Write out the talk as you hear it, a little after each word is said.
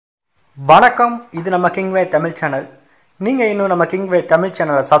வணக்கம். இது நம்ம கிங்வே தமிழ் சேனல். நீங்கள் இன்னும் நம்ம கிங்வே தமிழ்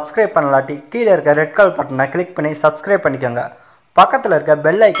சேனலை சப்ஸ்கிரைப் பண்ணலாட்டி கீழே இருக்க ரெட் கலர் பட்டனை கிளிக் பண்ணி சப்ஸ்கிரைப் பண்ணிக்கோங்க. பக்கத்தில் இருக்க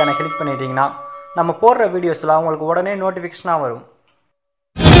பெல் ஐக்கானை கிளிக் பண்ணிட்டீங்கன்னா நம்ம போடுற வீடியோஸ்லாம் உங்களுக்கு உடனே நோட்டிஃபிகேஷனாக வரும்.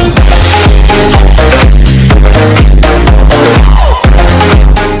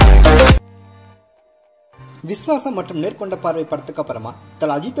 விஸ்வாசம் மற்றும் நேர்கொண்ட பார்வை படத்துக்கு அப்புறமா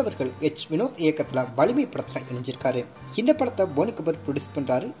தல அஜித் அவர்கள் H.Vinoth இயக்கத்தில் வலிமை படத்தில் இணைஞ்சிருக்காரு. இந்த படத்தை போனி கபூர் ப்ரொடியூஸ்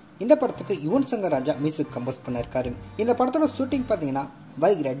பண்றாரு. இந்த படத்துக்கு யுவன் சங்கர் ராஜா மியூசிக் கம்போஸ் பண்ணிருக்காரு. இந்த படத்தோட ஷூட்டிங் பார்த்தீங்கன்னா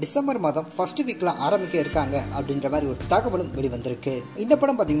வருகிற டிசம்பர் மாதம் ஃபர்ஸ்ட் வீக்ல ஆரம்பிக்க இருக்காங்க அப்படின்ற மாதிரி ஒரு தகவலும் வெளிவந்திருக்கு. இந்த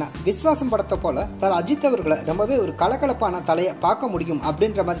படம் பார்த்தீங்கன்னா விஸ்வாசம் படத்தை போல தல அஜித் அவர்களை ரொம்பவே ஒரு கலகலப்பான தலையை பார்க்க முடியும்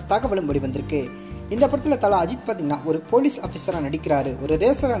அப்படின்ற மாதிரி தகவலும் வெளிவந்திருக்கு. இந்த படத்துல தல அஜித் பாத்தீங்கன்னா ஒரு போலீஸ் ஆபீசரா நடிக்கிறாரு, ஒரு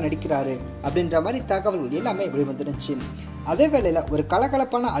ரேசரா நடிக்கிறாரு அப்படின்ற மாதிரி தகவல்கள் எல்லாமே வெளிவந்துருச்சு. அதே வேளையில ஒரு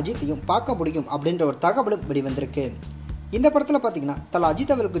கலகலப்பான அஜித்தையும் பார்க்க முடியும் அப்படின்ற ஒரு தகவலும் வெளிவந்திருக்கு. இந்த படத்துல பாத்தீங்கன்னா தல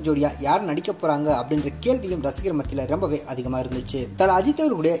அஜித் அவருக்கு ஜோடியா யார் நடிக்க போறாங்க அப்படின்ற கேள்வியும் ரசிகர் மத்தியில ரொம்பவே அதிகமா இருந்துச்சு. தல அஜித்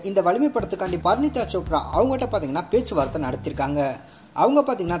அவர்களுடைய இந்த வலிமை படத்துக்காண்டி பர்னிதா சோப்ரா அவங்ககிட்ட பாத்தீங்கன்னா பேச்சுவார்த்தை நடத்திருக்காங்க. அவங்க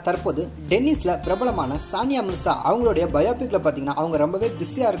பாத்தீங்கன்னா தற்போது டென்னிஸ்ல பிரபலமான சானியா மிர்சா அவங்களுடைய பயோபிக்ல பாத்தீங்கன்னா அவங்க ரொம்பவே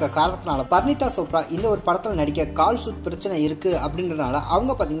பிஸியா இருக்க காரணத்தினால பர்னிதா சோப்ரா இந்த ஒரு படத்துல நடிக்க கால் ஷூட் பிரச்சனை இருக்கு அப்படின்றதுனால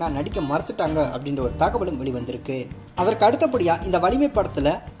அவங்க பாத்தீங்கன்னா நடிக்க மறுத்துட்டாங்க அப்படின்ற ஒரு தகவலும் வெளிவந்திருக்கு. அதற்கு அடுத்தபடியா இந்த வலிமை படத்துல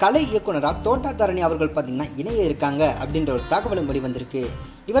கலை இயக்குனரா தோட்டா தரணி அவர்கள் பாத்தீங்கன்னா இணைய இருக்காங்க அப்படின்ற ஒரு தகவலும் வெளிவந்திருக்கு.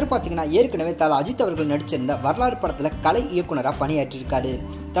 இவர் பாத்தீங்கன்னா ஏற்கனவே தல அஜித் அவர்கள் நடிச்சிருந்த வரலாறு படத்துல கலை இயக்குனரா பணியாற்றிருக்காரு.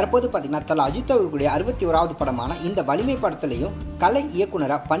 தற்போது பாத்தீங்கன்னா தல அஜித் அவர்களுடைய 61வது படமான இந்த வலிமை படத்திலையும் கலை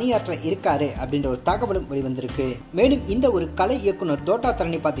இயக்குனரா பணியாற்ற இருக்காரு அப்படின்ற ஒரு தகவலும் வெளிவந்திருக்கு. மேலும் இந்த ஒரு கலை இயக்குனர் தோட்டா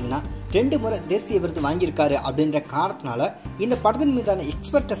தரணி பாத்தீங்கன்னா 2 முறை தேசிய விருது வாங்கியிருக்காரு அப்படின்ற காரணத்தினால இந்த படத்தின் மீதான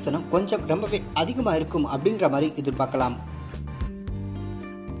எக்ஸ்பெக்டேஷனும் கொஞ்சம் ரொம்பவே அதிகமா இருக்கும் அப்படின்ற மாதிரி எதிர்பார்க்கலாம்.